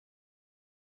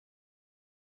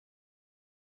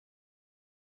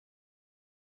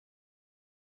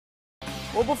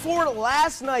Well, before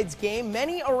last night's game,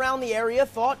 many around the area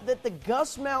thought that the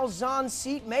Gus Malzahn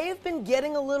seat may have been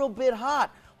getting a little bit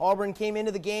hot. Auburn came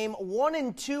into the game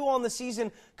 1-2 on the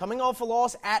season, coming off a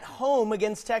loss at home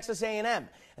against Texas A&M.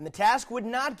 And the task would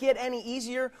not get any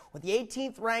easier with the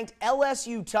 18th-ranked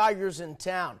LSU Tigers in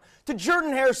town. To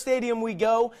Jordan-Hare Stadium we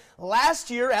go. Last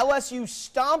year, LSU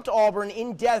stomped Auburn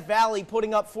in Death Valley,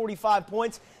 putting up 45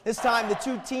 points. This time, the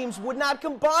two teams would not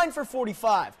combine for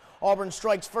 45. Auburn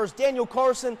strikes first. Daniel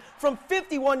Carson from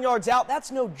 51 yards out.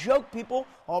 That's no joke, people.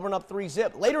 Auburn up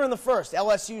 3-zip. Later in the first,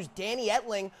 LSU's Danny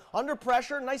Etling under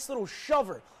pressure. Nice little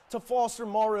shover to Foster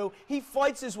Maru. He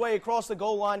fights his way across the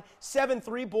goal line.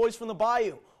 7-3 boys from the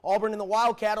Bayou. Auburn in the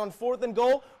Wildcat on 4th and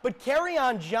goal, but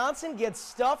Kerryon Johnson gets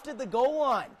stuffed at the goal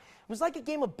line. It was like a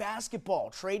game of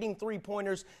basketball, trading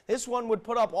three-pointers. This one would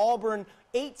put up Auburn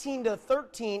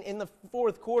 18-13 in the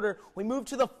fourth quarter. We move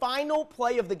to the final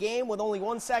play of the game with only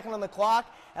 1 second on the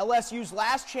clock. LSU's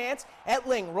last chance.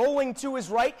 Etling rolling to his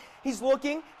right. He's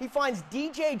looking. He finds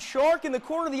DJ Chark in the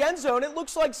corner of the end zone. It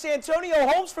looks like Santonio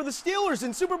Holmes for the Steelers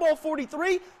in Super Bowl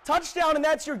 43. Touchdown, and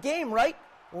that's your game, right?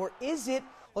 Or is it?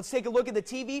 Let's take a look at the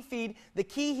TV feed. The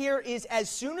key here is as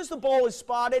soon as the ball is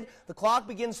spotted, the clock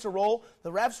begins to roll. The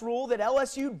refs rule that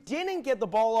LSU didn't get the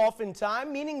ball off in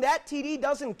time, meaning that TD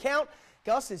doesn't count.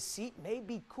 Gus's seat may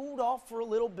be cooled off for a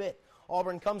little bit.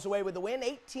 Auburn comes away with the win,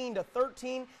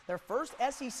 18-13, their first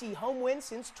SEC home win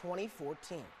since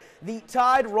 2014. The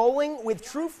Tide rolling with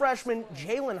true freshman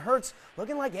Jalen Hurts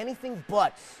looking like anything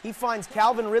but. He finds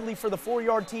Calvin Ridley for the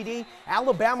 4-yard TD.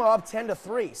 Alabama up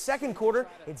 10-3. Second quarter,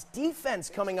 it's defense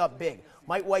coming up big.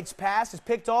 Mike White's pass is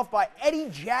picked off by Eddie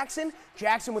Jackson.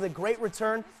 Jackson with a great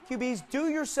return. QBs, do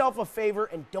yourself a favor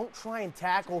and don't try and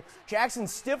tackle. Jackson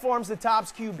stiff arms the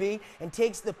Tops QB and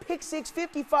takes the pick six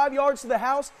 55 yards to the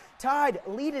house. Tide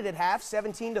lead it at half,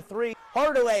 17-3.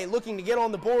 Hardaway looking to get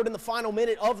on the board in the final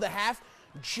minute of the half.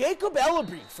 Jacob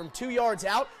Elleby from 2 yards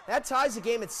out. That ties the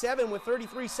game at 7 with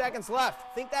 33 seconds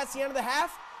left. Think that's the end of the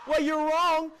half? Well, you're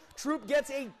wrong. Troop gets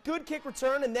a good kick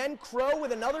return, and then Crow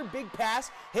with another big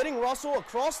pass, hitting Russell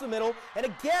across the middle. And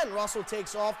again, Russell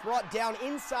takes off, brought down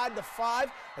inside the 5,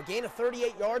 a gain of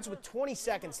 38 yards with 20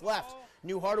 seconds left.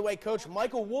 New Hardaway coach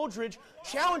Michael Wooldridge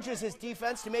challenges his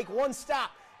defense to make one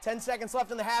stop. 10 seconds left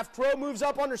in the half. Crow moves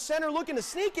up under center, looking to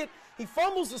sneak it. He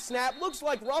fumbles the snap. Looks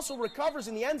like Russell recovers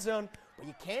in the end zone, but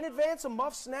you can't advance a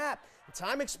muff snap. The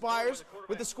time expires.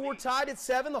 With the score tied at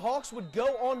 7, the Hawks would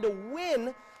go on to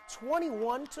win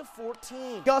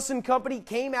 21-14. Gus and company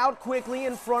came out quickly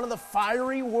in front of the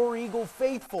fiery War Eagle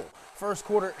faithful. First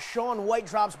quarter, Sean White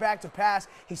drops back to pass.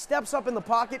 He steps up in the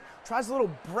pocket, tries a little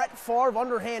Brett Favre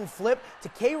underhand flip to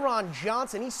Kerryon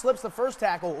Johnson. He slips the first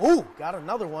tackle. Ooh, got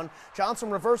another one.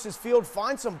 Johnson reverses field,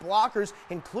 finds some blockers,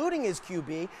 including his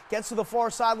QB, gets to the far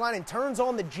sideline and turns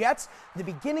on the Jets. The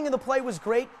beginning of the play was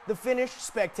great. The finish,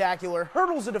 spectacular.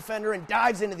 Hurdles a defender and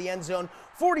dives into the end zone.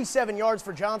 47 yards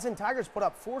for Johnson. Tigers put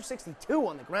up 462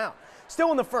 on the ground.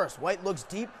 Still in the first, White looks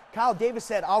deep. Kyle Davis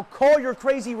said, "I'll call your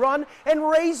crazy run and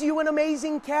raise you an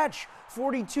amazing catch."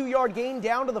 42-yard gain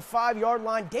down to the 5-yard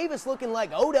line. Davis looking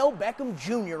like Odell Beckham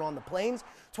Jr. on the Plains.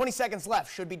 20 seconds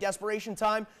left. Should be desperation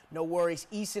time. No worries.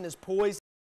 Eason is poised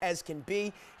as can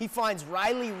be. He finds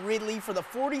Riley Ridley for the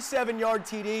 47-yard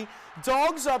TD.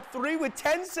 Dogs up 3 with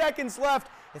 10 seconds left.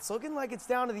 It's looking like it's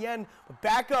down to the end, but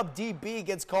backup DB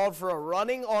gets called for a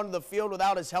running onto the field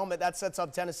without his helmet. That sets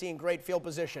up Tennessee in great field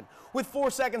position. With 4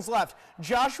 seconds left,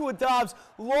 Joshua Dobbs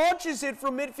launches it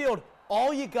from midfield.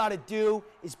 All you got to do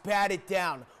is bat it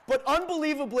down. But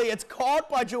unbelievably, it's caught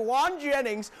by Jawan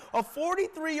Jennings. A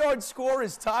 43-yard score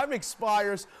as time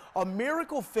expires. A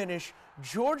miracle finish.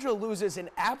 Georgia loses an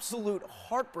absolute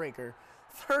heartbreaker.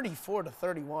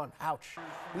 34-31. Ouch.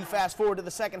 We fast forward to the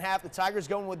second half. The Tigers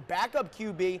going with backup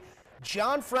QB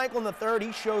John Franklin III.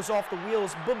 He shows off the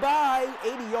wheels. Bye-bye.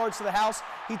 80 yards to the house.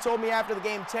 He told me after the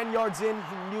game, 10 yards in,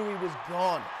 he knew he was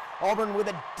gone. Auburn with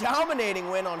a dominating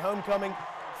win on homecoming,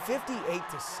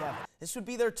 58-7. This would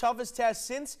be their toughest test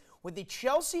since, with the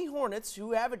Chelsea Hornets,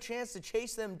 who have a chance to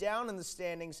chase them down in the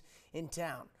standings, in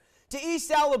town. To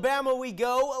East Alabama we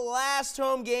go, last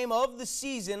home game of the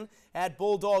season at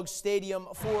Bulldogs Stadium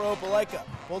for Opelika.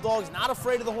 Bulldogs not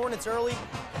afraid of the Hornets early.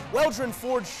 Weldron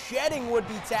Ford shedding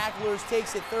would-be tacklers,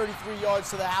 takes it 33 yards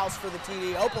to the house for the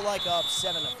TD. Opelika up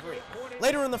 7-3.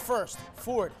 Later in the first,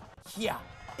 Ford,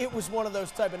 it was one of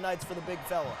those type of nights for the big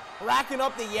fella. Racking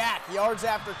up the yak, yards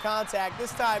after contact,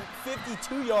 this time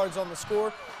 52 yards on the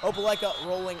score. Opelika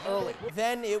rolling early.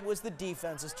 Then it was the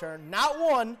defense's turn. Not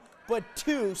one, but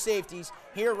 2 safeties.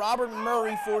 Here, Robert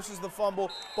Murray forces the fumble.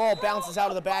 Ball bounces out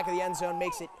of the back of the end zone,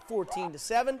 makes it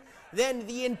 14-7. Then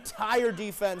the entire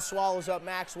defense swallows up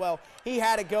Maxwell. He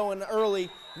had it going early,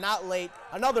 not late.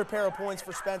 Another pair of points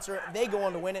for Spencer. They go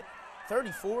on to win it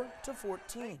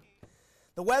 34-14.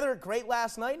 The weather, great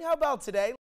last night. How about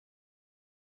today?